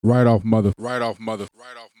Right off mother.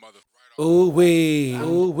 Ooh wee,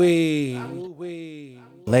 ooh wee, ooh wee.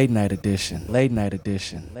 Late night edition, late night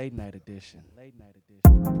edition, late night edition, late night edition.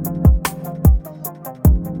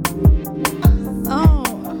 Oh,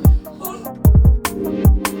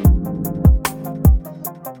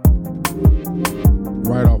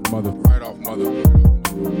 Right off mother.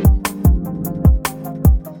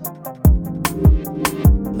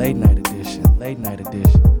 Late night edition, late night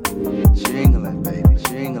edition. Jingling, baby,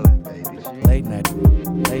 jingling, baby, jingling. Late night,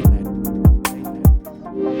 late night,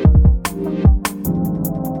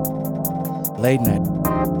 late night,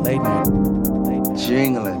 late night, late night,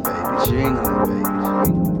 Jingling, baby, jingling, baby,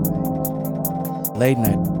 jingling, late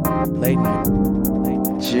night, late night, late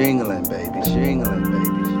night. jingling, baby, jingling,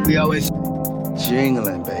 baby. We always,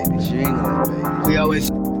 Jingling, baby, jingling, baby. we always,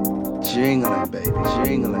 Jingling, baby,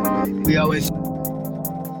 jingling, baby. we always,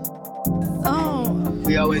 oh.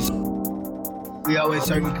 we always, we always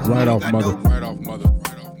certain. Right off mother. I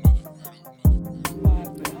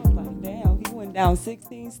was like, damn, he went down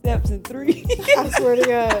 16 steps in 3. I swear to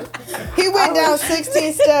God. He went down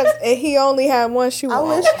 16 steps and he only had one shoe I on.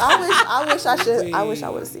 wish I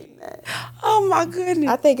would have seen that. Oh my goodness.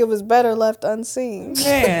 I think it was better left unseen.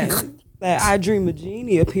 Man, that I Dream of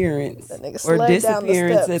Genie appearance That nigga or slid down the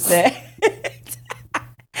disappearance at steps. that.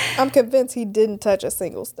 I'm convinced he didn't touch a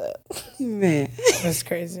single step. Man, That's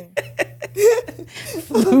crazy.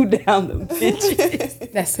 flew down the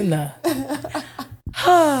bitches. That's enough.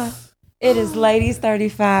 It is Ladies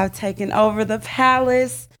 35 taking over the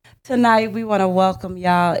palace. Tonight we want to welcome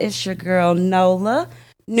y'all. It's your girl Nola,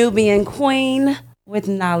 Nubian Queen with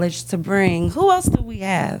knowledge to bring. Who else do we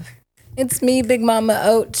have? It's me, Big Mama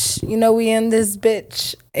Oach. You know we in this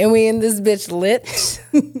bitch, and we in this bitch lit.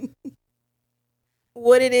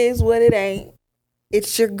 What it is, what it ain't.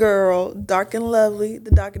 It's your girl, dark and lovely,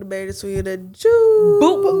 the dark and the berry, the sweet, the Jew.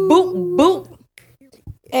 Boop, boop, boop.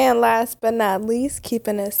 And last but not least,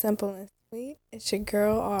 keeping it simple and sweet, it's your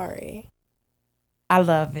girl Ari. I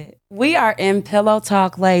love it. We are in Pillow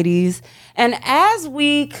Talk, ladies. And as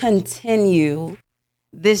we continue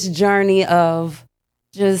this journey of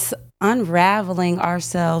just unraveling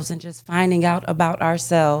ourselves and just finding out about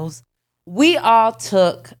ourselves, we all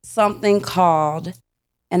took something called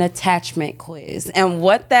an attachment quiz. And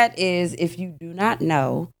what that is, if you do not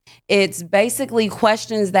know, it's basically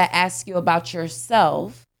questions that ask you about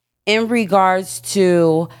yourself in regards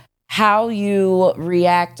to how you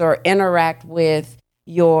react or interact with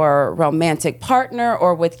your romantic partner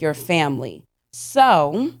or with your family.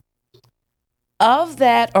 So, of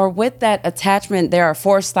that or with that attachment, there are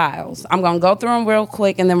 4 styles. I'm going to go through them real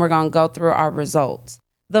quick and then we're going to go through our results.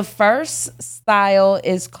 The first style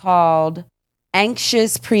is called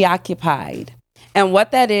anxious preoccupied. And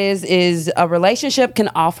what that is a relationship can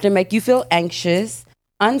often make you feel anxious,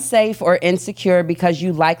 unsafe, or insecure because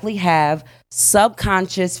you likely have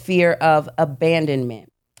subconscious fear of abandonment.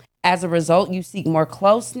 As a result, you seek more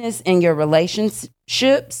closeness in your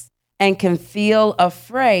relationships and can feel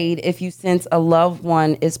afraid if you sense a loved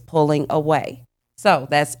one is pulling away. So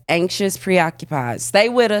that's anxious, preoccupied. Stay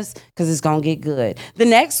with us because it's going to get good. The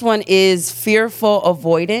next one is fearful,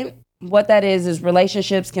 avoidant. What that is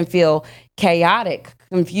relationships can feel chaotic,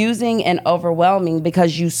 confusing, and overwhelming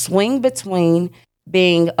because you swing between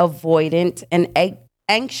being avoidant and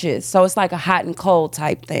anxious. So it's like a hot and cold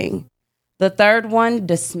type thing. The third one,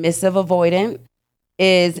 dismissive avoidant,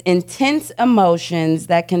 is intense emotions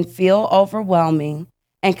that can feel overwhelming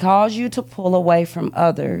and cause you to pull away from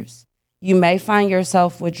others. You may find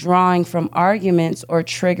yourself withdrawing from arguments or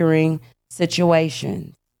triggering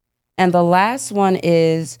situations. And the last one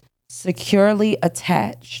is securely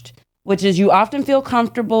attached, which is you often feel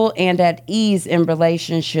comfortable and at ease in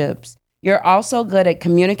relationships. You're also good at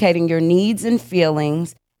communicating your needs and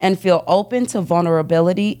feelings and feel open to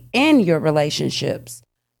vulnerability in your relationships.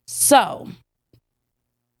 So,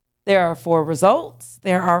 there are 4 results.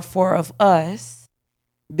 There are 4 of us.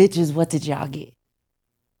 Bitches, what did y'all get?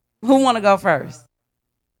 Who want to go first?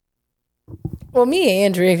 Well, me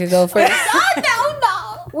and Andrea could go first. No.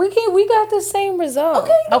 We got the same result.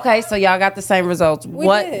 Okay, so y'all got the same results.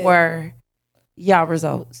 What did. were y'all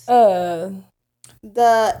results? The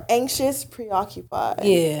anxious, preoccupied.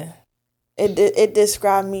 Yeah. It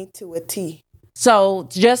described me to a T. So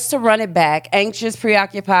just to run it back, anxious,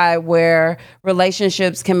 preoccupied, where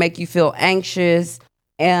relationships can make you feel anxious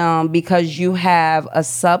because you have a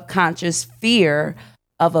subconscious fear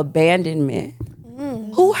of abandonment.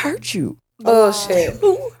 Who hurt you? Bullshit.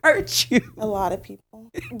 Who hurt you? A lot of people.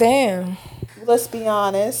 Damn. Let's be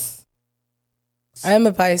honest. I am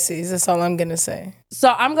a Pisces. That's all I'm going to say. So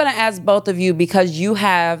I'm going to ask both of you because you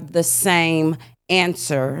have the same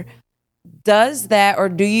answer. Does that, or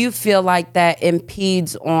do you feel like that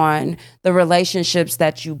impedes on the relationships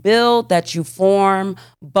that you build, that you form,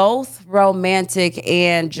 both romantic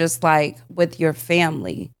and just like with your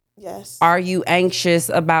family? Yes. Are you anxious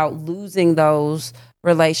about losing those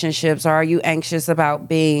relationships? Or are you anxious about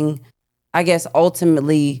being, I guess,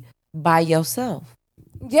 ultimately by yourself?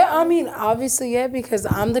 Yeah, I mean, obviously, yeah, because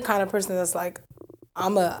I'm the kind of person that's like,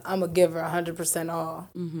 I'm a giver 100% all.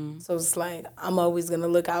 So it's like, I'm always going to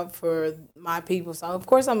look out for my people. So, of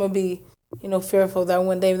course, I'm going to be, fearful that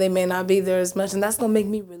one day they may not be there as much. And that's going to make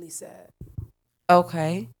me really sad.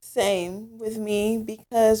 Okay. Same with me,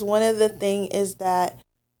 because one of the thing is that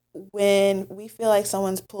when we feel like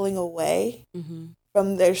someone's pulling away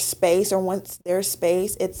from their space or wants their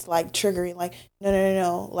space, it's like triggering, like,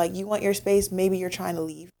 no. Like, you want your space, maybe you're trying to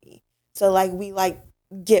leave me. So, like, we, like,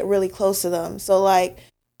 get really close to them. So, like,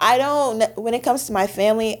 when it comes to my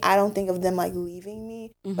family, I don't think of them, like, leaving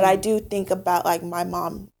me. But I do think about, like, my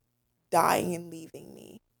mom dying and leaving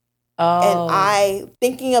me. Oh. And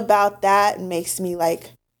thinking about that makes me,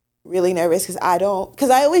 like, really nervous because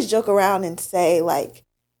I always joke around and say, like,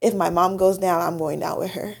 if my mom goes down, I'm going down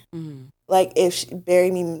with her. Like, if she bury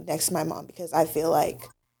me next to my mom, because I feel like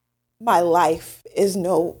my life is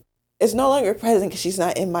no longer present because she's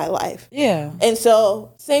not in my life. Yeah. And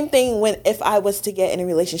so same thing if I was to get in a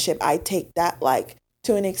relationship, I take that, like,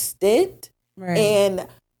 to an extent. Right.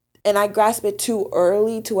 And I grasp it too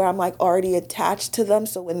early to where I'm, like, already attached to them.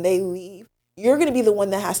 So when they leave, you're going to be the one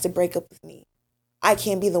that has to break up with me. I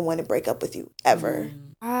can't be the one to break up with you ever.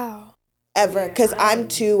 Wow. Ever, because I'm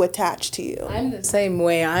too attached to you. I'm the same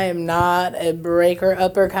way. I am not a breaker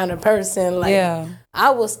upper kind of person. Like, Yeah.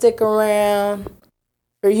 I will stick around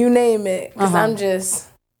for you name it, because I'm just.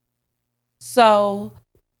 So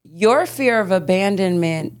your fear of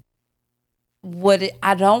abandonment,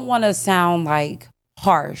 I don't want to sound like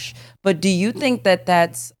harsh, but do you think that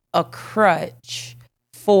that's a crutch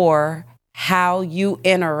for how you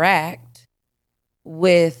interact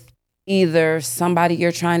with either somebody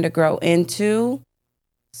you're trying to grow into,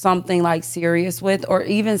 something like serious with, or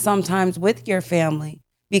even sometimes with your family?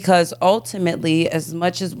 Because ultimately, as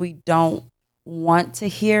much as we don't want to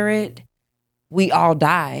hear it, we all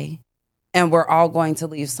die and we're all going to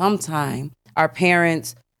leave sometime. Our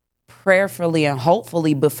parents prayerfully and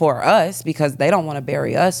hopefully before us, because they don't want to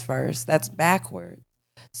bury us first. That's backwards.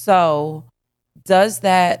 So does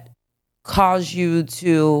that cause you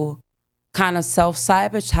to kind of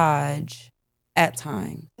self-sabotage at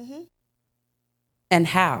times? And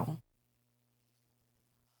how?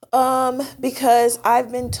 Because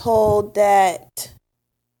I've been told that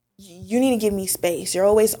you need to give me space. You're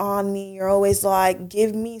always on me. You're always like,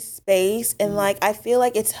 give me space. And like, I feel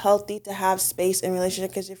like it's healthy to have space in a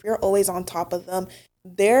relationship, because if you're always on top of them,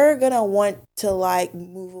 they're going to want to like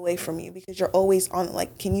move away from you because you're always on,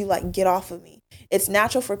 like, can you like get off of me? It's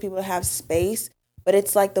natural for people to have space, but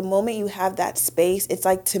it's like the moment you have that space, it's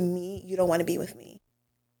like, to me, you don't want to be with me.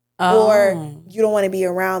 Or you don't want to be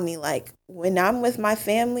around me. Like, when I'm with my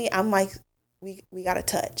family, I'm like, we got to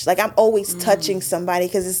touch. Like, I'm always touching somebody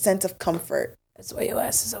because it's a sense of comfort. That's why your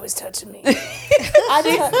ass is always touching me.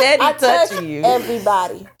 I touch you.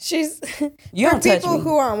 everybody. She's You for don't touch people me.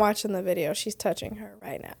 who aren't watching the video, she's touching her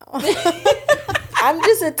right now. I'm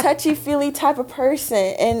just a touchy-feely type of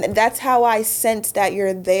person. And that's how I sense that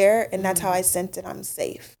you're there. And that's how I sense that I'm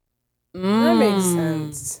safe. That makes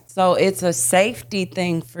sense. So it's a safety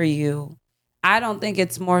thing for you. I don't think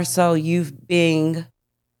it's more so you being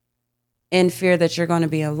in fear that you're going to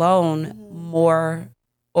be alone more,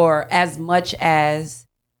 or as much as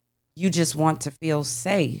you just want to feel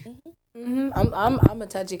safe. I'm a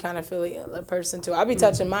touchy kind of person too. I be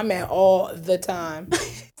touching my man all the time.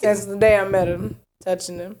 Since the day I met him,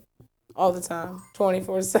 touching him all the time,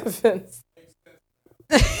 24/7.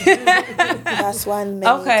 That's why I'm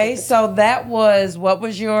Okay, so that was, what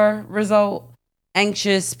was your result?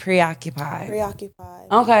 Anxious, preoccupied.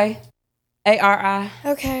 preoccupied. Okay. ARI.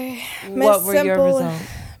 Okay. What were your results?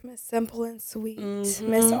 Miss Simple and Sweet.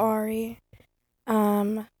 Miss Ari.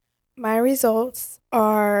 My results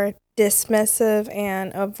are dismissive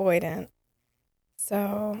and avoidant.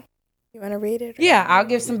 So, you want to read it? Yeah, I'll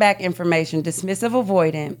give some back information. Dismissive,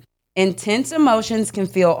 avoidant. Intense emotions can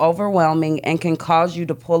feel overwhelming and can cause you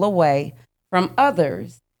to pull away from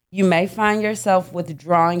others. You may find yourself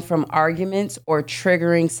withdrawing from arguments or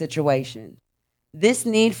triggering situations. This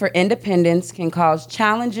need for independence can cause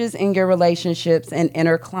challenges in your relationships and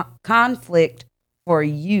inner conflict for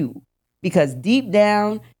you, because deep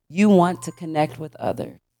down, you want to connect with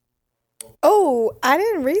others. Oh, I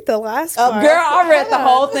didn't read the last part. Girl, I read the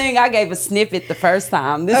whole thing. I gave a snippet the first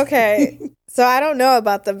time. Okay. So I don't know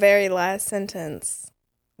about the very last sentence,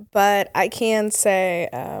 but I can say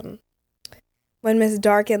when Miss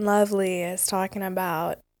Dark and Lovely is talking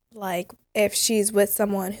about, like, if she's with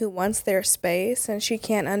someone who wants their space and she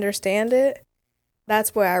can't understand it,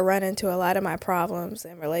 that's where I run into a lot of my problems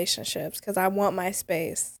in relationships, because I want my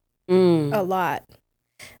space a lot.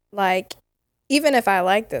 Like, even if I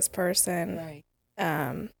like this person, Right.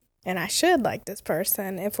 and I should like this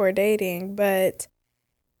person if we're dating, but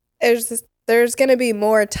there's going to be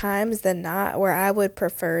more times than not where I would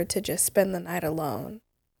prefer to just spend the night alone,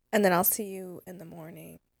 and then I'll see you in the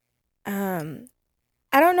morning.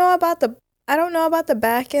 I don't know about the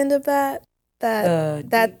back end of that.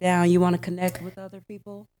 Deep down, you want to connect with other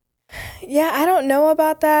people? Yeah, I don't know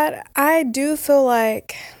about that. I do feel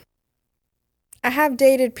like I have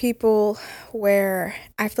dated people where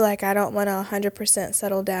I feel like I don't want to 100%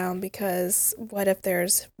 settle down, because what if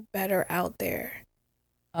there's better out there?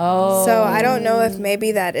 Oh. So I don't know if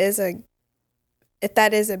maybe that is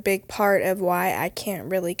a big part of why I can't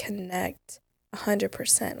really connect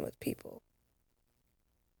 100% with people.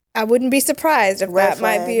 I wouldn't be surprised if that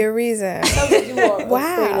might be a reason. You are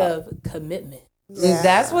Wow. afraid of commitment. Yeah.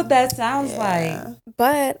 That's what that sounds like.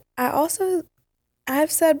 But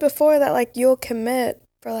I've said before that, like, you'll commit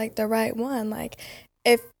for, like, the right one. Like,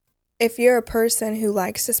 if you're a person who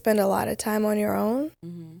likes to spend a lot of time on your own,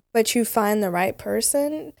 but you find the right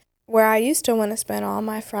person, where I used to want to spend all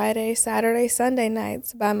my Friday, Saturday, Sunday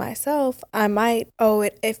nights by myself, I might,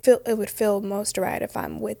 it would feel most right if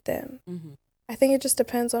I'm with them. I think it just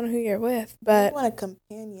depends on who you're with. But I want a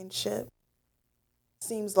companionship.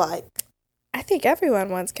 Seems like. I think everyone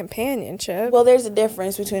wants companionship. Well, there's a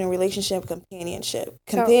difference between a relationship and companionship.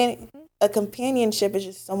 A companionship is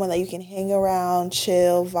just someone that you can hang around,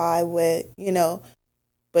 chill, vibe with,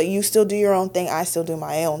 but you still do your own thing. I still do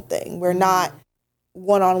my own thing. We're not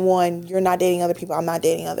one-on-one. You're not dating other people. I'm not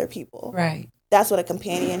dating other people. Right. That's what a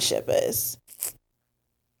companionship is.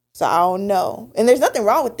 So I don't know. And there's nothing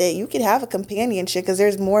wrong with it. You can have a companionship, because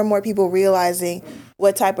there's more and more people realizing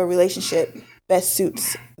what type of relationship best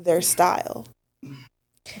suits their style.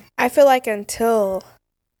 I feel like I'm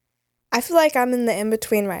in the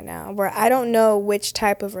in-between right now, where I don't know which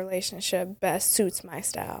type of relationship best suits my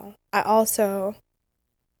style. I also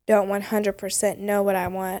don't 100% know what I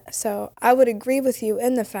want. So I would agree with you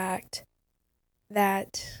in the fact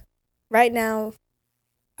that right now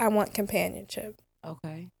I want companionship.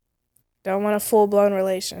 Okay. Don't want a full-blown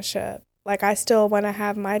relationship. Like, I still want to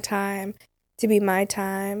have my time to be my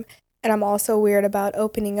time. And I'm also weird about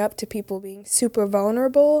opening up to people being super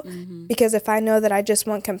vulnerable, because if I know that I just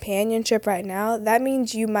want companionship right now, that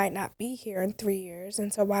means you might not be here in 3 years.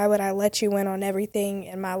 And so why would I let you in on everything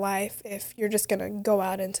in my life if you're just going to go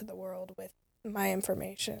out into the world with my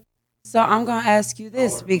information? So I'm going to ask you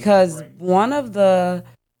this, because one of the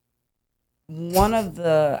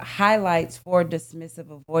highlights for dismissive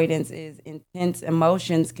avoidance is intense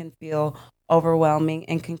emotions can feel overwhelming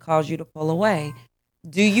and can cause you to pull away.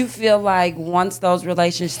 Do you feel like once those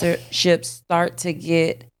relationships start to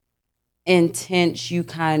get intense, you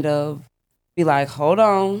kind of be like, hold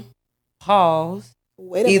on, pause.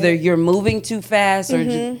 Either you're moving too fast or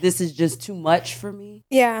this is just too much for me?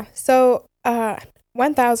 Yeah. So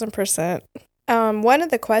 1,000%. One of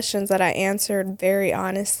the questions that I answered very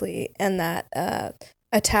honestly in that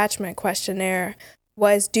attachment questionnaire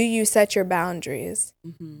was, do you set your boundaries?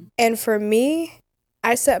 And for me,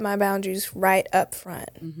 I set my boundaries right up front.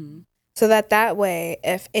 So that way,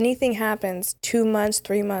 if anything happens 2 months,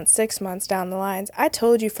 3 months, 6 months down the lines, I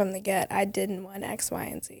told you from the get I didn't want X, Y,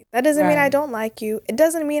 and Z. That doesn't mean I don't like you. It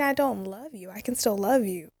doesn't mean I don't love you. I can still love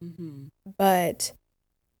you. But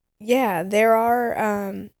yeah, there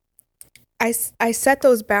are, I set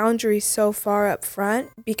those boundaries so far up front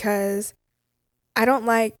because I don't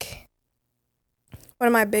like, one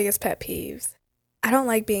of my biggest pet peeves, I don't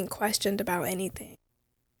like being questioned about anything.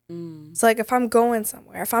 So, like, if I'm going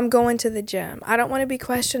somewhere, if I'm going to the gym, I don't want to be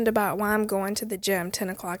questioned about why I'm going to the gym 10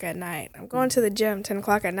 o'clock at night. I'm going to the gym 10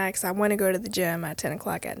 o'clock at night because I want to go to the gym at 10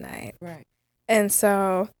 o'clock at night. Right. And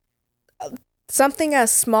so something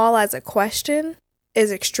as small as a question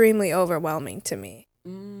is extremely overwhelming to me.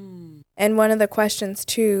 And one of the questions,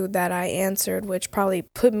 too, that I answered, which probably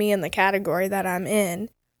put me in the category that I'm in,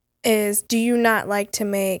 is, do you not like to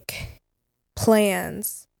make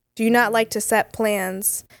plans? Do you not like to set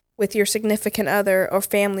plans with your significant other or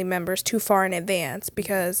family members too far in advance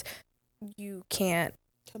because you can't,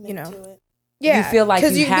 Commit to it. Yeah. You feel like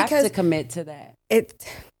you have to commit to that.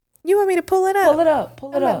 You want me to pull it up? Pull it up.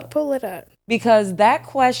 Pull it up. Pull it up. Because that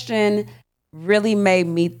question really made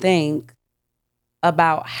me think,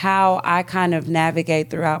 about how I kind of navigate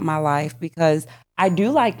throughout my life, because I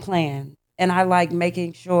do like plans and I like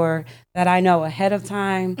making sure that I know ahead of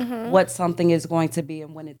time what something is going to be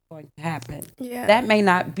and when it's going to happen. Yeah. That may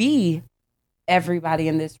not be everybody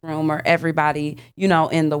in this room or everybody,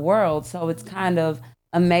 in the world. So it's kind of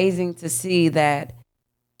amazing to see that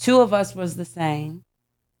two of us was the same.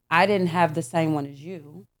 I didn't have the same one as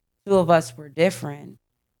you. Two of us were different.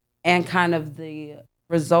 And kind of the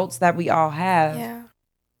results that we all have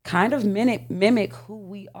kind of mimic who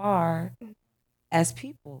we are as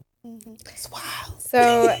people. It's wild.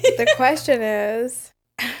 So the question is,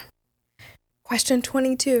 question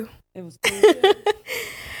 22. It was cool.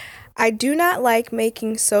 I do not like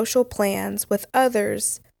making social plans with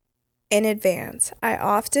others in advance. I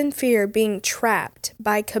often fear being trapped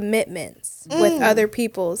by commitments with other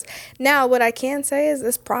people's. Now, what I can say is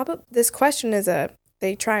this question is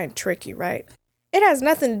they try and trick you, right? It has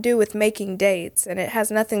nothing to do with making dates, and it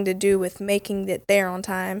has nothing to do with making it there on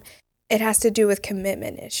time. It has to do with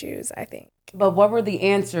commitment issues, I think. But what were the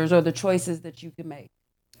answers or the choices that you could make?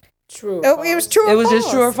 True. Oh, it was true or false. It was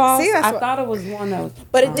just true or false? See, I thought it was one that was...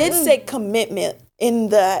 But it did say commitment in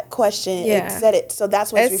that question. Yeah. It said it. So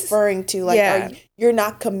that's what it's referring to. Like, you're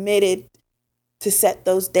not committed to set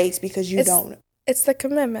those dates because you don't. It's the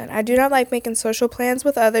commitment. I do not like making social plans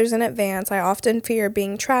with others in advance. I often fear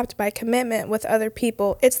being trapped by commitment with other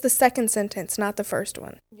people. It's the second sentence, not the first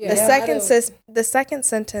one. Yeah, The second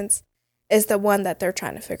sentence is the one that they're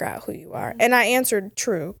trying to figure out who you are. And I answered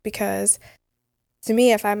true because to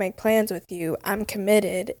me, if I make plans with you, I'm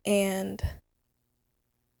committed, and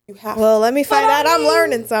you have let me find out. I'm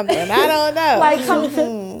learning something. I don't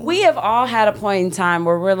know. We have all had a point in time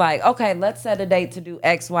where we're like, okay, let's set a date to do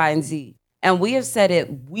X, Y, and Z. And we have set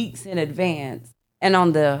it weeks in advance. And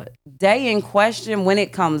on the day in question, when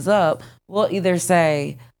it comes up, we'll either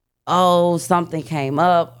say, oh, something came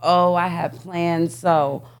up. Oh, I have plans.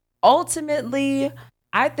 So ultimately,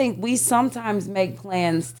 I think we sometimes make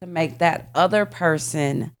plans to make that other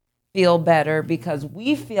person feel better because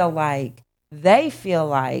we feel like they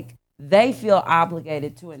feel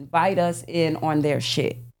obligated to invite us in on their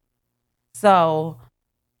shit. So,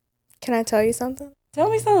 can I tell you something? Tell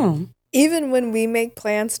me something. Even when we make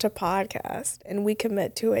plans to podcast and we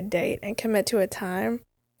commit to a date and commit to a time,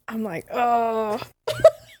 I'm like, oh.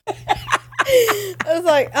 I was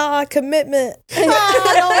like, commitment.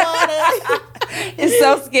 I don't want it. It's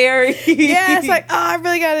so scary. Yeah, it's like, I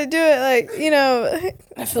really got to do it. Like,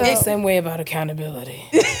 I feel the same way about accountability.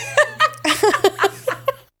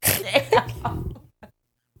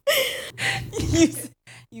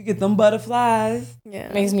 You get them butterflies.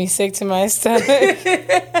 Yeah. Makes me sick to my stomach.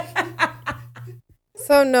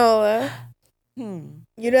 So Nola,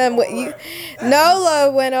 you done what you?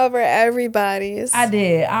 Nola went over everybody's. I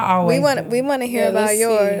did. I always. We want to hear about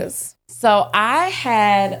yours. So I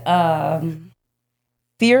had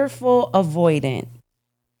fearful avoidant,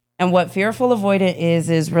 and what fearful avoidant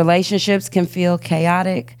is relationships can feel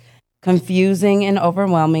chaotic, confusing, and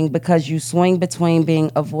overwhelming because you swing between being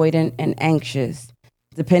avoidant and anxious.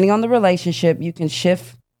 Depending on the relationship, you can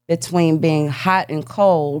shift between being hot and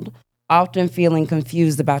cold, often feeling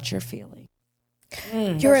confused about your feelings.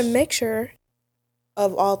 You're a mixture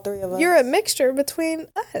of all three of us. You're a mixture between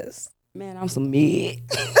us. Man, I'm some mid.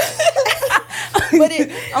 But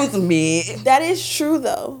I'm some mid. That is true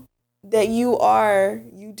though. That you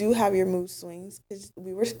do have your mood swings because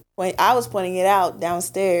I was pointing it out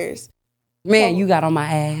downstairs. Man, you got on my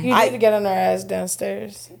ass. You did get on our ass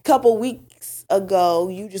downstairs. A couple weeks ago,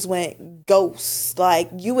 you just went ghost. Like,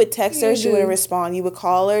 you would text her, she wouldn't respond. You would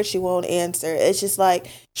call her, she won't answer. It's just like,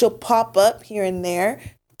 she'll pop up here and there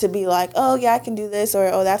to be like, oh, yeah, I can do this, or,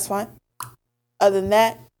 oh, that's fine. Other than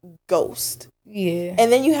that, ghost. Yeah.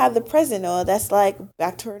 And then you have the present Noah that's like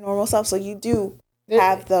back to her normal self. So you do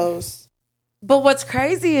have those. But what's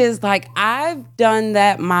crazy is, like, I've done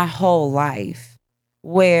that my whole life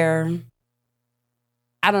where,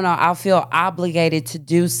 I don't know, I'll feel obligated to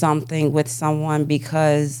do something with someone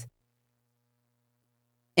because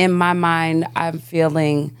in my mind, I'm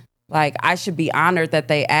feeling like I should be honored that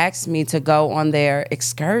they asked me to go on their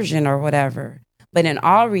excursion or whatever. But in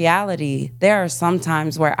all reality, there are some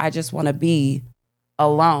times where I just want to be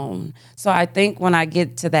alone. So I think when I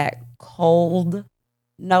get to that cold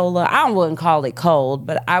Nola, I wouldn't call it cold,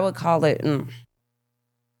 but I would call it,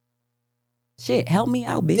 shit, help me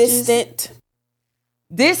out, bitches.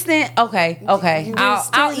 Distant, okay.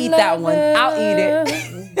 I'll eat that one. I'll eat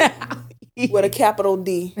it. With a capital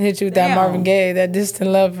D. Hit you with that Marvin Gaye, that distant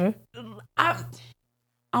lover. I'm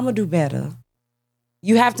going to do better.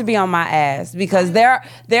 You have to be on my ass because there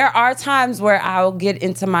are times where I'll get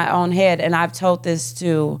into my own head, and I've told this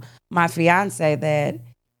to my fiance that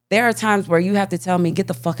there are times where you have to tell me, get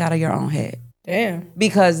the fuck out of your own head. Damn.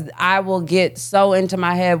 Because I will get so into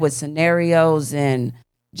my head with scenarios and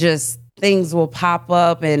just things will pop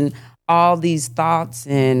up and all these thoughts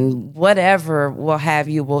and whatever will have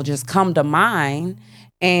you will just come to mind,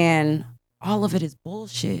 and all of it is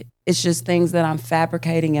bullshit. It's just things that I'm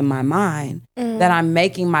fabricating in my mind that I'm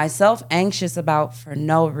making myself anxious about for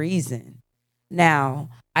no reason. Now,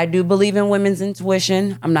 I do believe in women's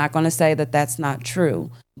intuition. I'm not going to say that that's not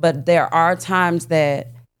true, but there are times that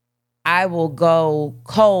I will go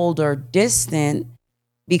cold or distant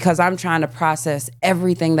because I'm trying to process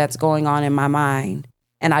everything that's going on in my mind.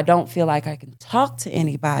 And I don't feel like I can talk to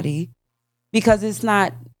anybody because it's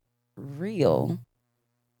not real.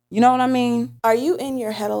 You know what I mean? Are you in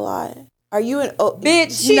your head a lot? Are you an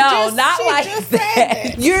Bitch, not like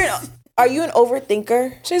that. Are you an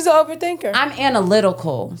overthinker? She's an overthinker. I'm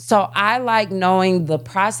analytical. So I like knowing the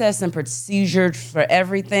process and procedure for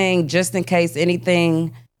everything just in case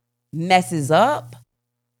anything messes up.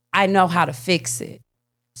 I know how to fix it.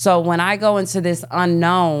 So when I go into this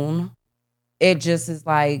unknown, it just is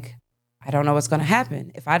like, I don't know what's going to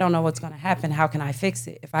happen. If I don't know what's going to happen, how can I fix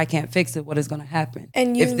it? If I can't fix it, what is going to happen?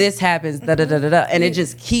 And if this happens, da-da-da-da-da. And it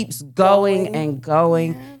just keeps going and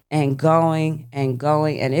going and going and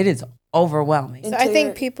going. And it is overwhelming. So I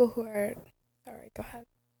think people who are... Sorry, go ahead.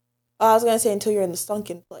 I was going to say until you're in the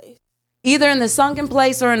sunken place. Either in the sunken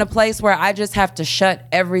place or in a place where I just have to shut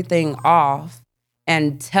everything off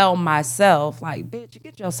and tell myself, like, bitch,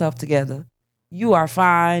 get yourself together. You are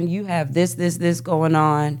fine. You have this going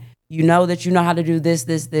on. You know that you know how to do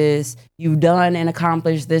this. You've done and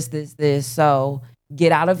accomplished this. So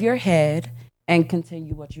get out of your head and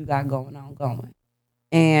continue what you got going.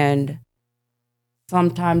 And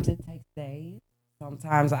sometimes it takes days.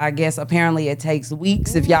 Sometimes I guess apparently it takes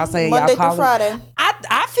weeks. If y'all say Monday y'all call through Friday.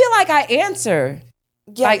 I feel like I answer.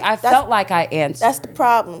 Yeah, like I felt like I answered. That's the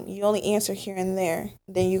problem. You only answer here and there.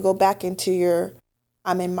 Then you go back into your,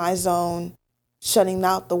 I'm in my zone, shutting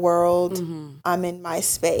out the world. I'm in my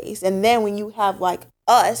space. And then when you have like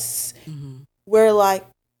us, we're like,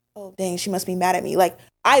 oh dang, she must be mad at me. Like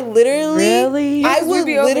I literally, I would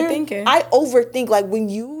be overthinking. I overthink. Like when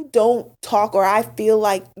you don't talk or I feel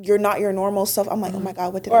like you're not your normal self, I'm like, oh my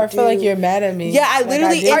God, what did I do? Or I feel like you're mad at me. Yeah, I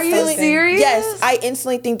literally. Are you serious? Yes, I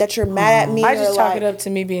instantly think that you're mad at me. I just chalk it up to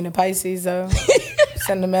me being a Pisces though.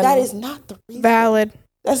 Sentimental. That is not the reason. Valid.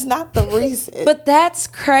 That's not the reason. But that's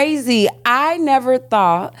crazy. I never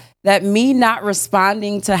thought that me not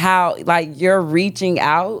responding to how like you're reaching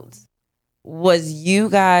out was you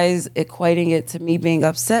guys equating it to me being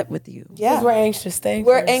upset with you. Yeah. Because we're anxious thinkers.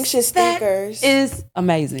 We're anxious thinkers. That is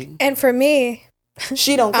amazing. And for me,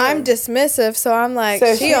 she don't care. I'm dismissive, so I'm like,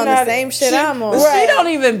 So she on the same shit I'm on. She don't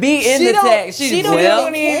even be in the text. She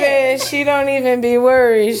don't even be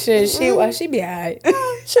worried. She be alright.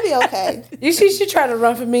 She'll be okay. You see, she tried to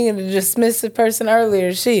run for me and a dismissive person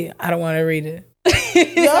earlier. I don't want to read it.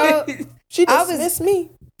 Yo, she dismissed me.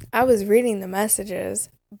 I was reading the messages,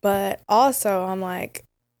 but also I'm like,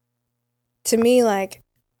 to me, like,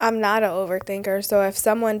 I'm not an overthinker. So if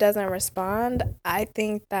someone doesn't respond, I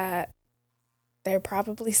think that they're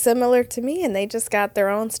probably similar to me and they just got their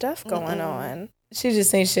own stuff going on. She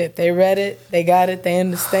just ain't shit. They read it. They got it. They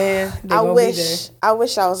understand. I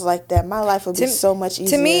wish I was like that. My life would be so much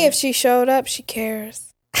easier. To me, if she showed up, she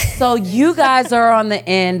cares. So you guys are on the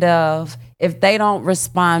end of if they don't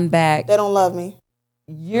respond back, they don't love me.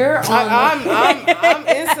 You're on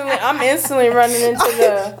I'm instantly running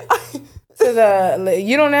into the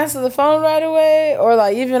you don't answer the phone right away, or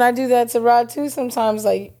like even I do that to Rod too sometimes.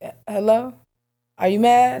 Like, hello, are you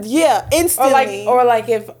mad? Yeah, instantly. Or like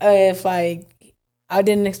if like I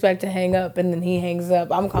didn't expect to hang up and then he hangs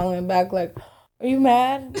up, I'm calling him back like, are you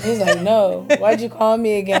mad? And he's like, no. Why'd you call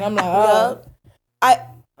me again? I'm like, oh.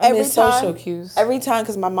 Every time, social cues. Every time,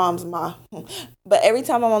 because my mom's mom. But every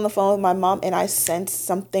time I'm on the phone with my mom and I sense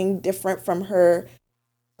something different from her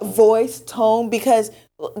voice, tone, because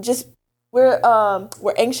just we're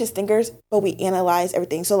anxious thinkers, but we analyze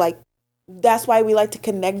everything. So like that's why we like to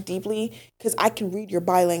connect deeply, because I can read your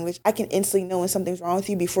body language. I can instantly know when something's wrong with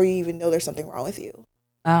you before you even know there's something wrong with you.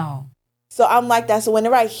 Oh. So I'm like that. So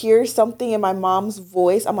whenever I hear something in my mom's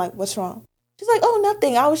voice, I'm like, what's wrong? She's like, oh,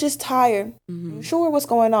 nothing. I was just tired. You sure what's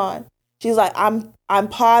going on? She's like, I'm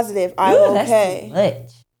positive. I'm okay.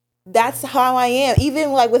 That's how I am.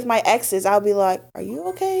 Even like with my exes, I'll be like, are you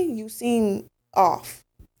okay? You seem off.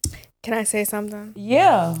 Can I say something?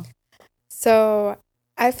 Yeah. So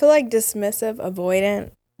I feel like dismissive,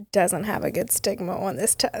 avoidant doesn't have a good stigma on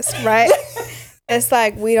this test, right? It's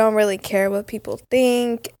like we don't really care what people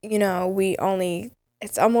think. You know,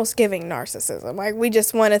 it's almost giving narcissism. Like we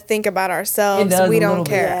just want to think about ourselves. We don't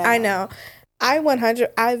care. Yeah. I know. I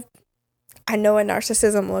know what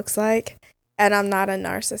narcissism looks like, and I'm not a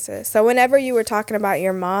narcissist. So whenever you were talking about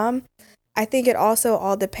your mom, I think it also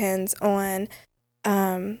all depends on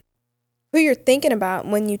who you're thinking about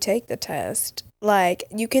when you take the test. Like,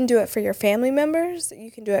 you can do it for your family members. You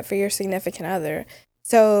can do it for your significant other.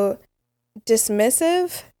 So,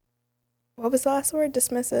 dismissive, what was the last word?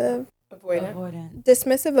 Dismissive? Avoidant.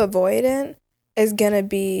 Dismissive avoidant is going to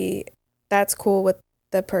be, that's cool with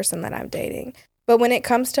the person that I'm dating. But when it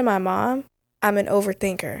comes to my mom, I'm an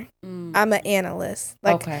overthinker. I'm an analyst.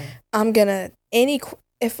 Like, I'm going to,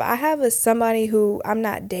 if I have somebody who I'm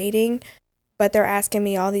not dating, but they're asking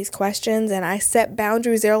me all these questions and I set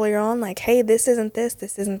boundaries earlier on, like, hey, this isn't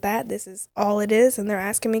that, this is all it is, and they're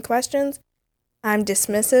asking me questions, I'm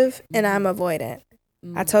dismissive and I'm avoidant.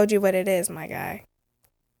 I told you what it is, my guy.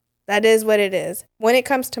 That is what it is. When it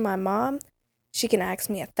comes to my mom, she can ask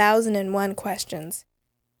me 1,001 questions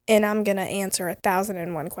and I'm going to answer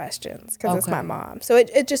 1,001 questions because it's my mom. So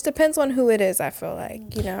it just depends on who it is, I feel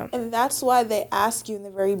like, you know. And that's why they ask you in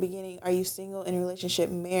the very beginning, are you single, in a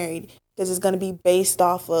relationship, married? Because it's going to be based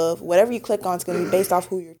off of, whatever you click on, it's going to be based off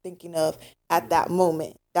who you're thinking of at that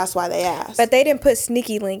moment. That's why they ask. But they didn't put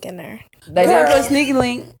sneaky link in there. They didn't put sneaky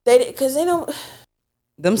link. Because they don't...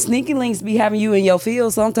 Them sneaky links be having you in your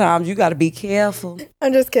field sometimes. You got to be careful.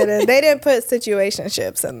 I'm just kidding. They didn't put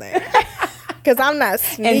situationships in there. Because I'm not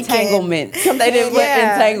sneaking. Entanglements. They didn't put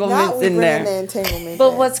entanglements in there.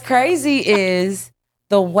 But what's crazy is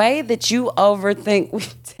the way that you overthink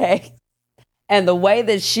with text and the way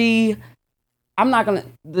that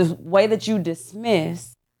the way that you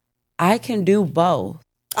dismiss, I can do both.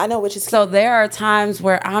 I know, which is... So there are times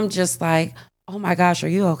where I'm just like, oh my gosh, are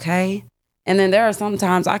you okay? And then there are some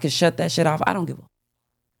times I can shut that shit off. I don't give a...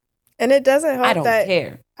 And it doesn't help I don't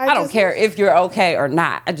care. I don't care if you're okay or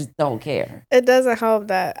not. I just don't care. It doesn't help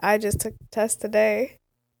that I just took the test today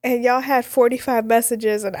and y'all had 45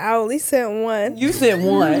 messages and I only sent one. You sent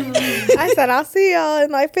one. I said, I'll see y'all in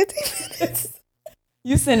like 15 minutes.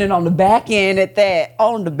 You send it on the back end at that.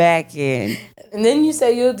 On the back end. And then you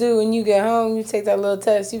say you'll do when you get home. You take that little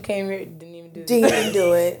test. You came here, didn't even do it. Didn't even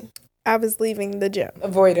do it. I was leaving the gym.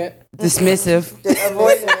 Avoidant. Dismissive.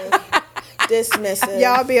 Avoidant. Dismissive.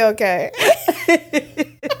 Y'all be okay.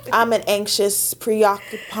 I'm an anxious,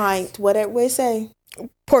 preoccupied, whatever we say.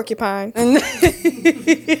 Porcupine.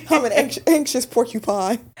 I'm an anxious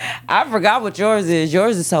porcupine. I forgot what yours is.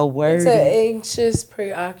 Yours is so wordy. It's an anxious,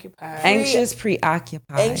 preoccupied. Anxious,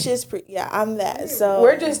 preoccupied. Yeah, I'm that. So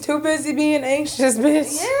we're just too busy being anxious,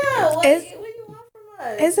 bitch. Yeah. What do you want from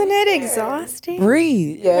us? Isn't it exhausting?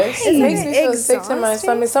 Breathe. Yes. It makes me feel sick to my exhausting?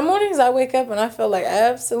 stomach. Some mornings I wake up and I feel like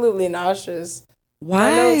absolutely nauseous.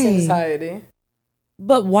 Why? I know it's anxiety.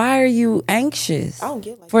 But why are you anxious? I don't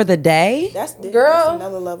get like for the day? That's different. Girl. That's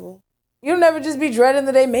another level. You'll never just be dreading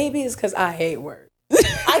the day. Maybe it's because I hate work. Maybe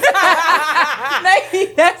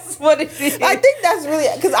that's what it is. I think that's really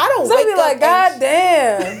because I don't. Some wake be like, up God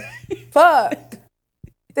damn, fuck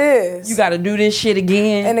this. You got to do this shit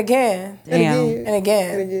again and again, damn, and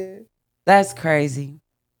again. That's crazy.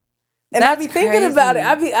 And I be thinking about it.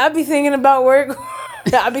 I be thinking about work.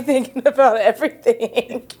 I be thinking about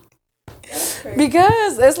everything.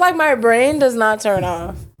 Because it's like my brain does not turn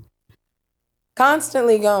off.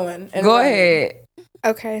 Constantly going. And Go running. ahead.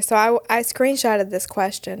 Okay, so I screenshotted this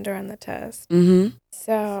question during the test. Mm-hmm.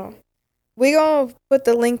 So we gonna put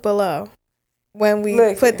the link below when we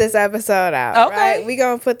put this episode out. Okay. Right? We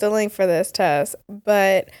gonna put the link for this test.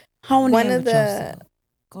 But one of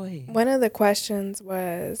the questions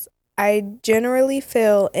was, I generally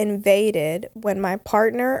feel invaded when my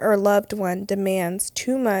partner or loved one demands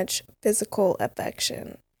too much physical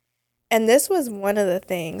affection. And this was one of the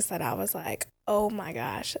things that I was like, oh my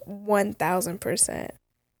gosh, 1,000%.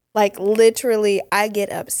 Like, literally, I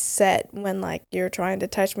get upset when, like, you're trying to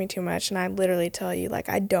touch me too much. And I literally tell you, like,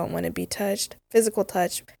 I don't want to be touched. Physical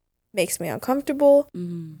touch makes me uncomfortable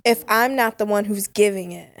if I'm not the one who's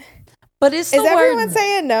giving it. But it's Is everyone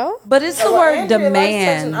saying no? But it's the word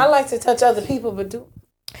demand. I like to touch other people, but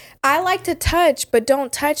I like to touch, but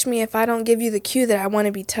don't touch me if I don't give you the cue that I want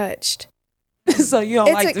to be touched. So you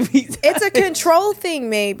don't like to be touched. It's a control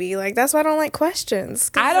thing, maybe. Like, that's why I don't like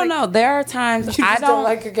questions. I don't know. There are times you I don't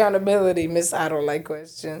like accountability, Miss. I don't like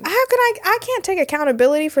questions. How can I can't take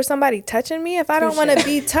accountability for somebody touching me. If I don't want to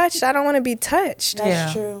be touched, I don't want to be touched.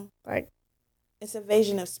 That's true. Like, It's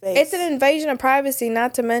invasion of space. It's an invasion of privacy.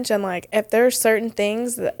 Not to mention, like, if there's certain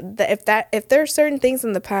things if there's certain things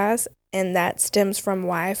in the past and that stems from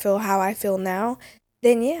why I feel how I feel now,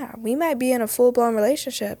 then yeah, we might be in a full blown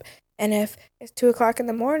relationship. And if it's 2:00 in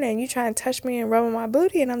the morning, you try and touch me and rub on my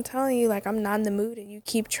booty, and I'm telling you, like, I'm not in the mood, and you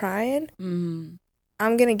keep trying,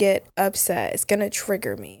 I'm gonna get upset. It's gonna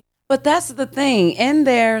trigger me. But that's the thing. In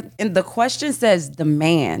there, and the question says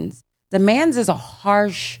demands. Demands is a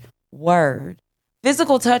harsh word.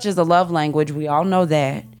 Physical touch is a love language. We all know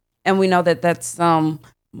that. And we know that that's some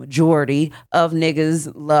majority of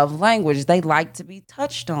niggas' love language. They like to be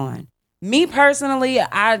touched on. Me personally,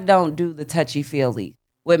 I don't do the touchy-feely.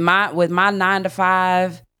 With my 9 to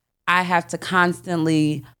 5, I have to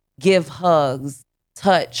constantly give hugs,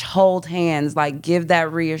 touch, hold hands, like give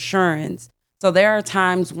that reassurance. So there are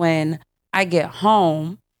times when I get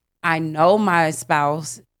home, I know my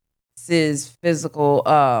spouse's physical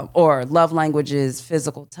or love language is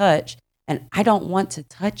physical touch, and I don't want to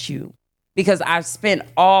touch you because I've spent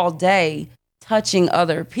all day touching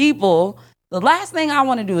other people. The last thing I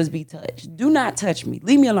want to do is be touched. Do not touch me.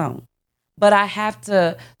 Leave me alone. But I have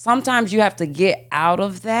to, sometimes you have to get out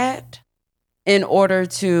of that in order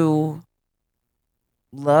to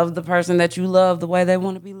love the person that you love the way they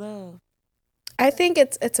want to be loved. I think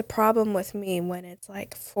it's a problem with me when it's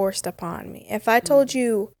like forced upon me. If I told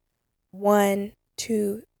you 1,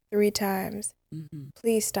 2, 3 times,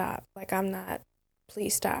 please stop. Like, I'm not,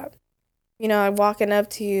 please stop. You know, I'm walking up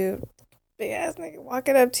to you, big ass nigga,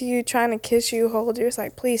 walking up to you, trying to kiss you, hold you. It's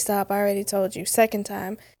like, please stop. I already told you. Second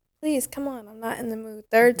time, please, come on. I'm not in the mood.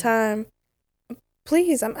 Third time,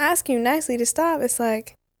 please, I'm asking you nicely to stop. It's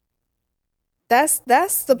like,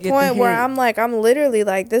 that's the point where I'm like, I'm literally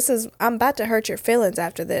like, I'm about to hurt your feelings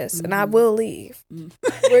after this, and I will leave.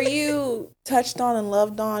 Were you touched on and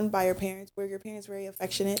loved on by your parents? Were your parents very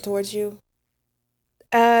affectionate towards you?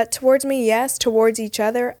 Towards me, yes. Towards each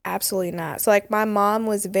other, absolutely not. So, like, my mom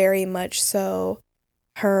was very much so,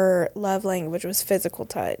 her love language was physical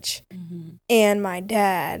touch. And my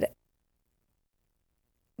dad,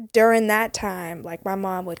 during that time, like, my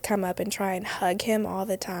mom would come up and try and hug him all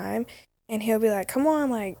the time. And he'll be like, come on,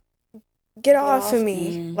 like, get off of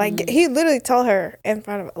me. Like, he literally told her in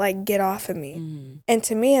front of, like, get off of me. And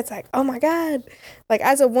to me, it's like, oh, my God. Like,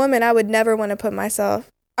 as a woman, I would never want to put myself.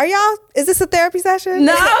 Is this a therapy session?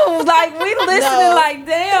 No, like, we listening like,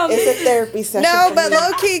 damn. It's a therapy session. No, but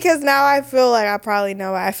low-key, because now I feel like I probably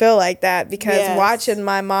know why I feel like that. Because watching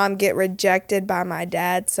my mom get rejected by my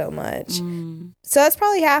dad so much. So that's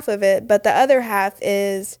probably half of it. But the other half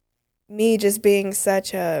is me just being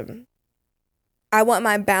such a... I want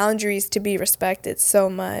my boundaries to be respected so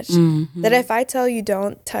much that if I tell you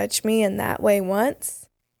don't touch me in that way once,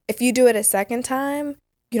 if you do it a second time,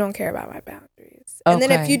 you don't care about my boundaries. And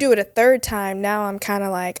then if you do it a third time, now I'm kind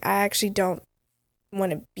of like, I actually don't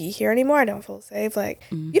want to be here anymore. I don't feel safe. Like,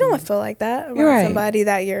 you don't want to feel like that around somebody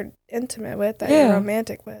that you're intimate with, that you're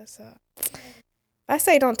romantic with. So if I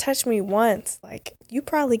say don't touch me once, like, you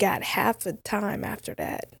probably got half the time after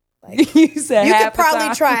that. Like, you could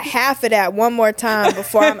probably try half of that one more time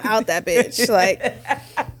before I'm out that bitch. Like,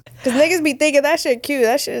 because niggas be thinking that shit cute.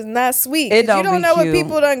 That shit is not sweet. You don't know what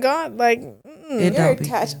people done gone. Like, you're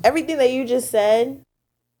attached. Everything that you just said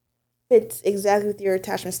fits exactly with your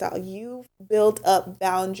attachment style. You build up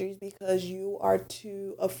boundaries because you are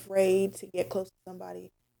too afraid to get close to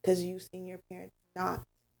somebody because you've seen your parents not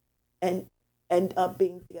and end up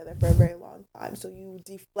being together for a very long time. So you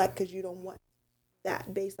deflect because you don't want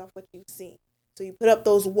that based off what you've seen. So you put up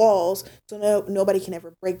those walls so nobody can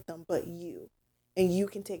ever break them but you. And you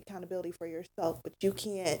can take accountability for yourself, but you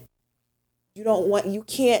can't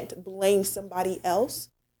blame somebody else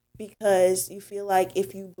because you feel like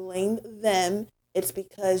if you blame them, it's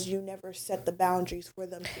because you never set the boundaries for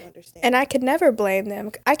them to understand. And I could never blame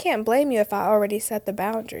them. I can't blame you if I already set the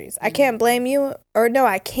boundaries. I can't blame you, or no,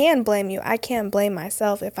 I can blame you. I can't blame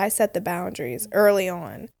myself if I set the boundaries early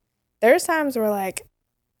on. There's times where, like,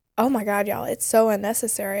 oh my God, y'all, it's so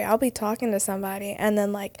unnecessary. I'll be talking to somebody and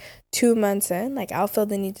then, like, 2 months in, like, I'll feel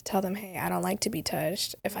the need to tell them, hey, I don't like to be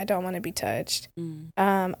touched if I don't want to be touched.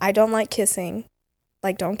 I don't like kissing.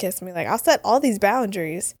 Like, don't kiss me. Like, I'll set all these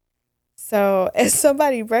boundaries. So if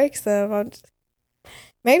somebody breaks them,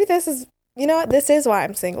 maybe this is, you know what, this is why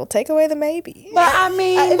I'm single. Take away the maybe. But I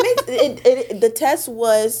mean, the test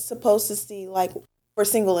was supposed to see, like, for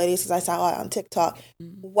single ladies, because I saw it on TikTok,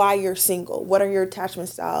 why you're single. What are your attachment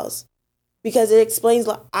styles? Because it explains,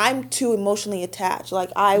 like, I'm too emotionally attached. Like,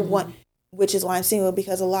 I want, which is why I'm single,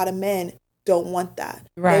 because a lot of men don't want that.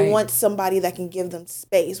 Right. They want somebody that can give them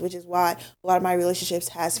space, which is why a lot of my relationships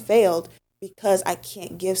has failed, because I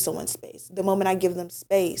can't give someone space. The moment I give them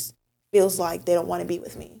space, feels like they don't want to be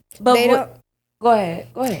with me. But They don't. go ahead.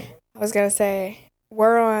 I was gonna say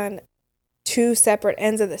we're on two separate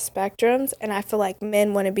ends of the spectrums, and I feel like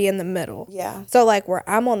men want to be in the middle. Yeah. So like where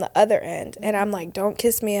I'm on the other end, and I'm like, don't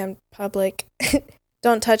kiss me in public,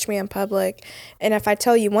 don't touch me in public. And if I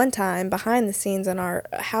tell you one time behind the scenes in our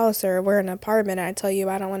house or we're in an apartment, and I tell you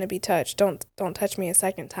I don't want to be touched, don't touch me a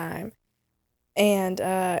second time. And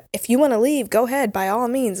if you want to leave, go ahead, by all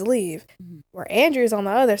means leave. Where Andrew's on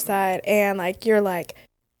the other side, and like you're like,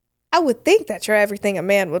 I would think that you're everything a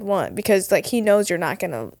man would want, because like he knows you're not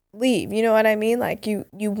gonna leave. You know what I mean? Like you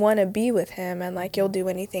want to be with him, and like you'll do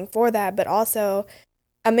anything for that. But also,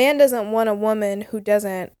 a man doesn't want a woman who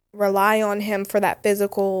doesn't rely on him for that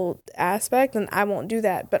physical aspect, and I won't do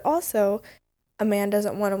that. But also, a man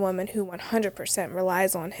doesn't want a woman who 100%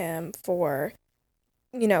 relies on him for,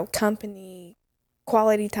 company,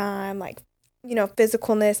 quality time, like,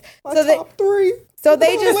 physicalness. Top three. So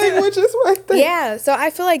they just languages right there. Yeah, so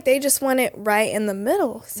I feel like they just want it right in the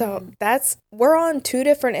middle. So we're on two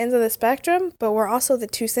different ends of the spectrum, but we're also the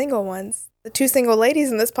two single ones, the two single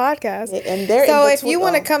ladies in this podcast. And they're so if you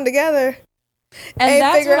want to come together, and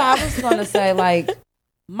that's what I was going to say. Like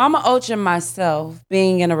Mama Ocha and myself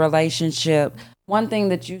being in a relationship, one thing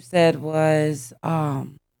that you said was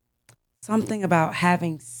something about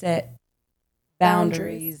having set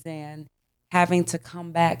boundaries and having to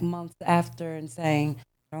come back months after and saying,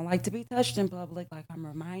 I don't like to be touched in public, like I'm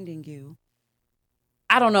reminding you.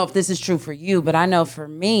 I don't know if this is true for you, but I know for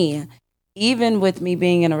me, even with me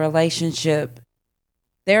being in a relationship,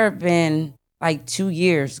 there have been like 2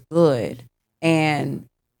 years good. And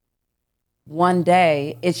one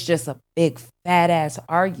day it's just a big fat ass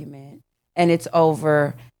argument, and it's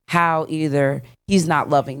over how either he's not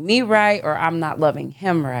loving me right or I'm not loving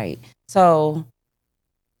him right. So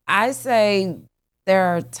I say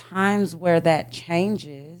there are times where that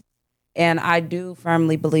changes, and I do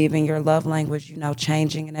firmly believe in your love language,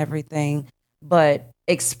 changing and everything, but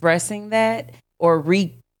expressing that or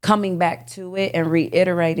coming back to it and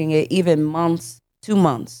reiterating it even months, 2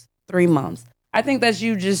 months, 3 months. I think that's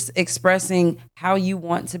you just expressing how you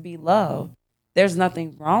want to be loved. There's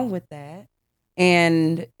nothing wrong with that.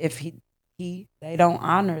 And if they don't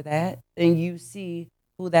honor that, then you see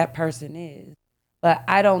who that person is. But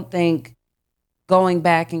I don't think going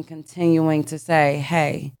back and continuing to say,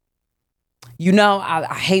 hey,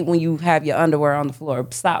 I hate when you have your underwear on the floor.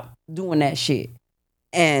 Stop doing that shit.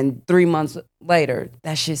 And 3 months later,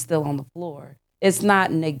 that shit's still on the floor. It's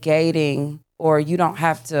not negating, or you don't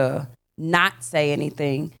have to not say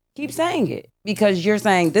anything. Keep saying it, because you're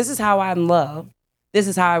saying, this is how I'm loved. This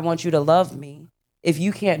is how I want you to love me. If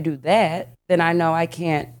you can't do that, then I know I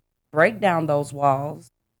can't break down those walls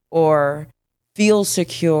or feel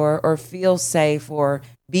secure or feel safe or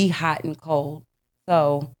be hot and cold.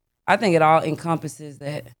 So I think it all encompasses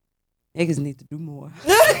that niggas need to do more.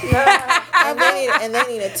 and they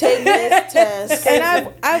need to take this test.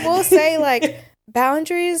 And I will say, like,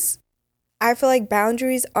 boundaries, I feel like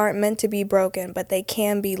boundaries aren't meant to be broken, but they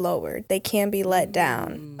can be lowered. They can be let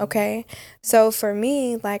down, okay? So for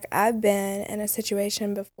me, like, I've been in a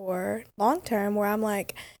situation before, long term, where I'm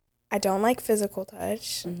like, I don't like physical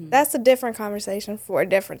touch. That's a different conversation for a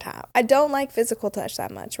different time. I don't like physical touch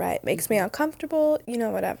that much, right? Makes me uncomfortable,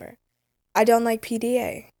 whatever. I don't like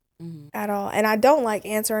PDA at all. And I don't like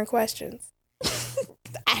answering questions.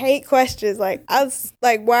 I hate questions. Like, I was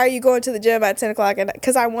like, why are you going to the gym at 10 o'clock?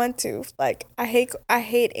 Because I want to. Like, I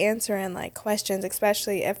hate answering, like, questions,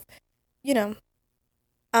 especially if, I'm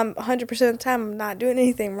 100% of the time I'm not doing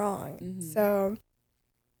anything wrong. So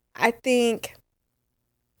I think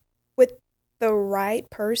with the right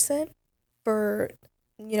person for,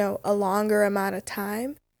 a longer amount of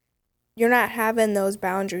time, you're not having those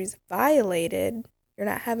boundaries violated. You're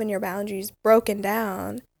not having your boundaries broken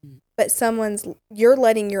down, but you're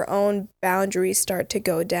letting your own boundaries start to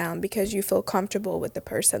go down because you feel comfortable with the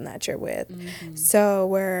person that you're with. So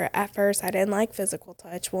where at first I didn't like physical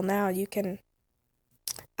touch, well, now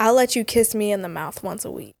I'll let you kiss me in the mouth once a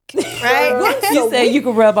week, right? You say you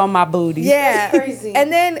can rub on my booty. Yeah. Crazy.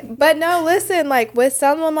 And then, but no, listen, like with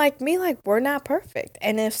someone like me, like we're not perfect.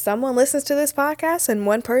 And if someone listens to this podcast and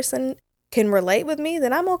one person can relate with me,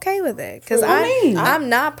 then I'm okay with it. Because I'm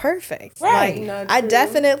not perfect. Right. Like, I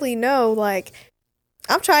definitely know, like,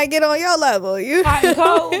 I'm trying to get on your level. You hot and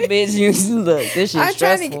cold, bitch. You look, this shit's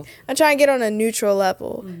stressful. I'm trying to get on a neutral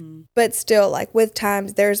level. But still, like,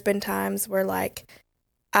 there's been times where, like,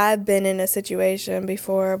 I've been in a situation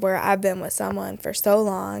before where I've been with someone for so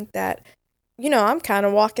long that, I'm kind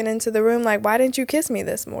of walking into the room like, why didn't you kiss me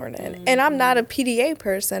this morning? And I'm not a PDA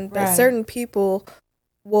person, but certain people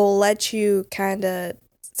will let you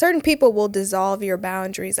certain people will dissolve your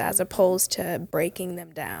boundaries as opposed to breaking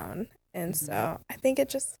them down. And so I think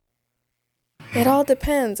it all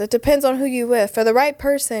depends. It depends on who you with. For the right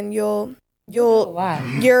person, your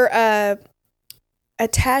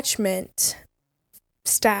attachment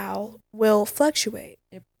style will fluctuate.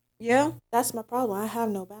 Yeah. That's my problem. I have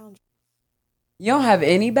no boundaries. You don't have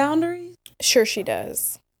any boundaries? Sure she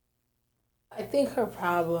does. I think her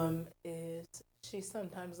problem is she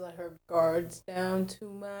sometimes let her guards down too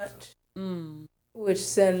much,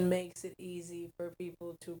 which then makes it easy for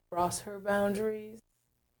people to cross her boundaries.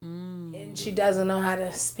 And she doesn't know how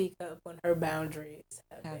to speak up when her boundaries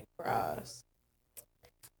have been crossed.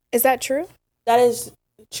 Is that true? That is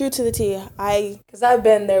true to the T. Because I've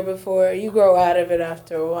been there before. You grow out of it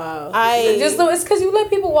after a while. It's because you let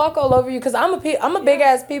people walk all over you. Because I'm a big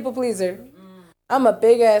ass people pleaser. I'm a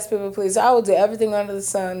big ass people pleaser. I will do everything under the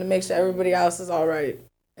sun to make sure everybody else is all right,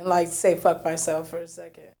 and like say fuck myself for a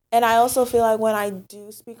second. And I also feel like when I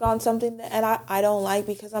do speak on something that I don't like,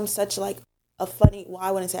 because I'm such like a funny. Well,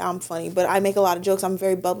 I wouldn't say I'm funny, but I make a lot of jokes. I'm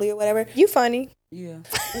very bubbly or whatever. You funny. Yeah.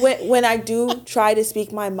 When I do try to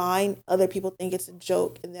speak my mind, other people think it's a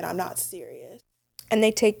joke, and then I'm not serious. And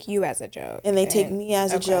they take you as a joke. And they take me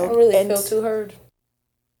as a joke. I really feel too heard.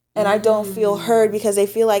 And I don't feel heard because they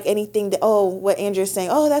feel like anything that, what Andrew's saying,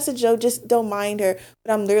 that's a joke, just don't mind her.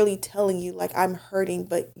 But I'm literally telling you, like, I'm hurting,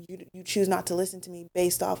 but you choose not to listen to me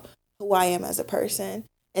based off who I am as a person.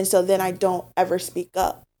 And so then I don't ever speak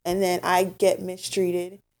up. And then I get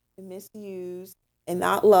mistreated and misused and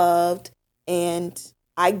not loved. And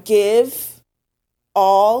I give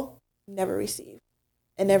all, never receive,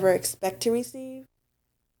 and never expect to receive.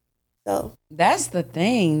 So that's the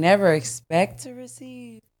thing. Never expect to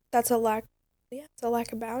receive. That's a lack. Yeah, it's a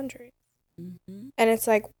lack of boundaries. And it's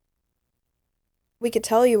like, we could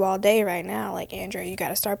tell you all day right now, like, Andrea, you got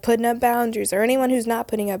to start putting up boundaries. Or anyone who's not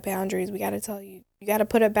putting up boundaries, we got to tell you, you got to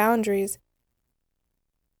put up boundaries.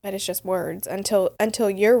 But it's just words until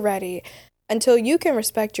you're ready. Until you can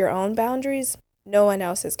respect your own boundaries, no one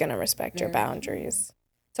else is going to respect your boundaries.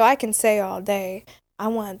 So I can say all day, I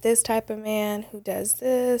want this type of man who does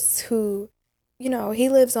this, who, he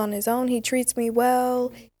lives on his own. He treats me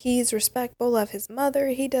well. He's respectful of his mother.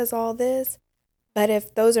 He does all this. But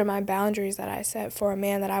if those are my boundaries that I set for a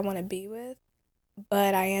man that I want to be with,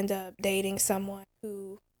 but I end up dating someone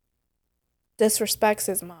who disrespects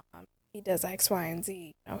his mom, he does X, Y, and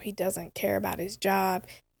Z. He doesn't care about his job.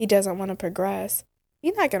 He doesn't want to progress.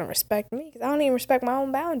 He's not going to respect me because I don't even respect my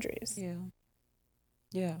own boundaries.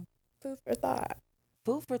 Yeah. Food for thought.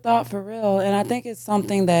 Food for thought, for real. And I think it's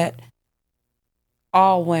something that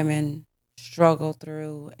all women struggle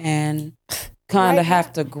through and kind of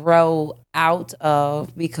have to grow out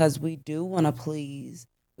of, because we do want to please.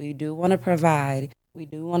 We do want to provide. We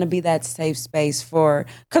do want to be that safe space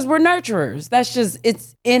because we're nurturers. That's just,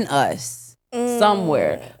 it's in us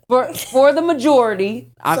somewhere. For the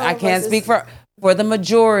majority, I can't speak for the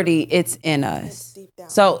majority, it's in us.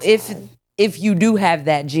 So if you do have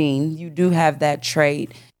that gene, you do have that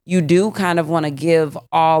trait, you do kind of want to give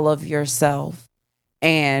all of yourself.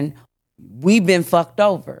 And we've been fucked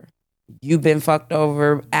over. You've been fucked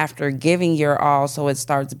over after giving your all. So it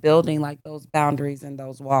starts building like those boundaries and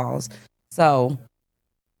those walls. So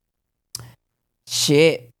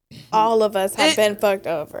shit. All of us have been fucked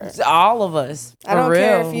over. All of us. I don't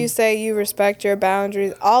care if you say you respect your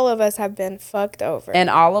boundaries. All of us have been fucked over. And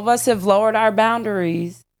all of us have lowered our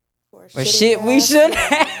boundaries for shit we shouldn't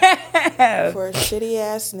have. For a shitty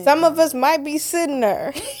ass nigga. Some of us might be sitting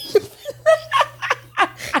there.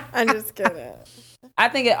 I'm just kidding. I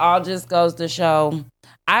think it all just goes to show,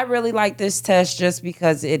 I really like this test just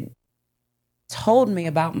because it told me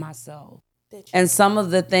about myself. And some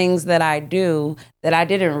of the things that I do that I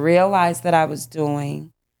didn't realize that I was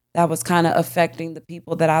doing, that was kind of affecting the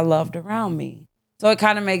people that I loved around me. So it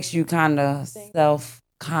kind of makes you kind of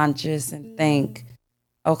self-conscious and think,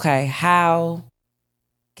 okay, how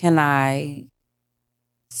can I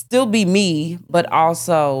still be me, but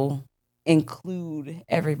also include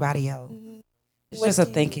everybody else? It's just a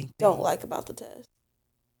thinking thing. Don't like about the test?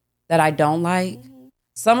 That I don't like?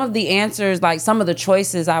 Some of the answers, like some of the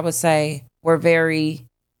choices, I would say were very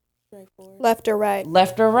left or right.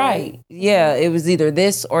 Left or right. Yeah, it was either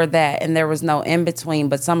this or that, and there was no in between.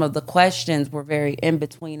 But some of the questions were very in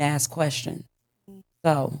between ass questions.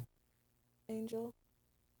 So, Angel,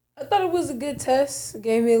 I thought it was a good test. It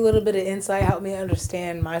gave me a little bit of insight, helped me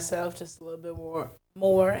understand myself just a little bit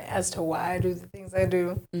more as to why I do the things I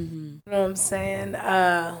do. Mm-hmm. You know what I'm saying?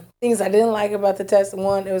 Things I didn't like about the test.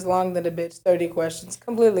 One, it was longer than a bitch, 30 questions,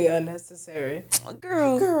 completely unnecessary.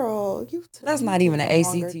 Girl, that's not even an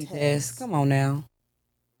ACT test. Come on now.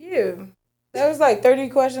 Yeah, that was like 30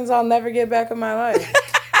 questions I'll never get back in my life.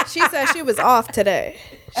 She said she was off today.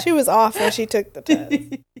 She was off when she took the test.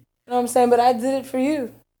 You know what I'm saying? But I did it for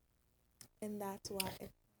you. And that's why.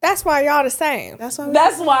 That's why y'all the same. That's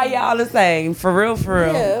why y'all the same. For real, for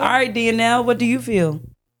real. Yeah. All right, DNL, what do you feel?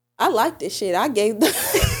 I like this shit. I gave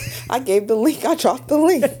the link. I dropped the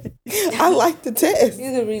link. I like the test.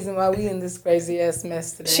 You're the reason why we in this crazy ass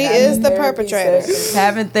mess today. She is the perpetrator.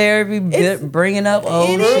 Having therapy, bringing up old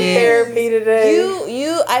shit. Therapy today.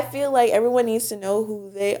 I feel like everyone needs to know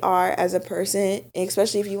who they are as a person, and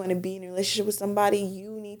especially if you want to be in a relationship with somebody,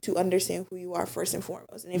 you need to understand who you are first and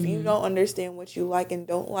foremost. And if you don't understand what you like and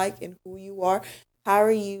don't like and who you are, how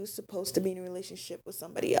are you supposed to be in a relationship with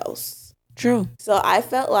somebody else? True. So I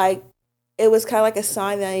felt like it was kind of like a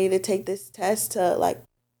sign that I needed to take this test to like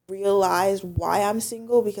realize why I'm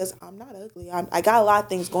single, because I'm not ugly. I got a lot of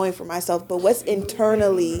things going for myself, but what's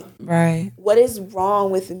internally, right? What is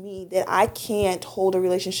wrong with me that I can't hold a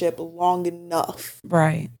relationship long enough?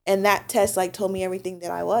 Right. And that test like told me everything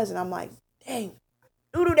that I was, and I'm like, dang,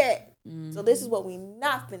 do that. So this is what we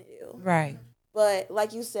not finna do. Right. But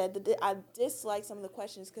like you said, I dislike some of the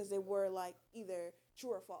questions because they were like either true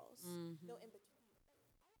or false. No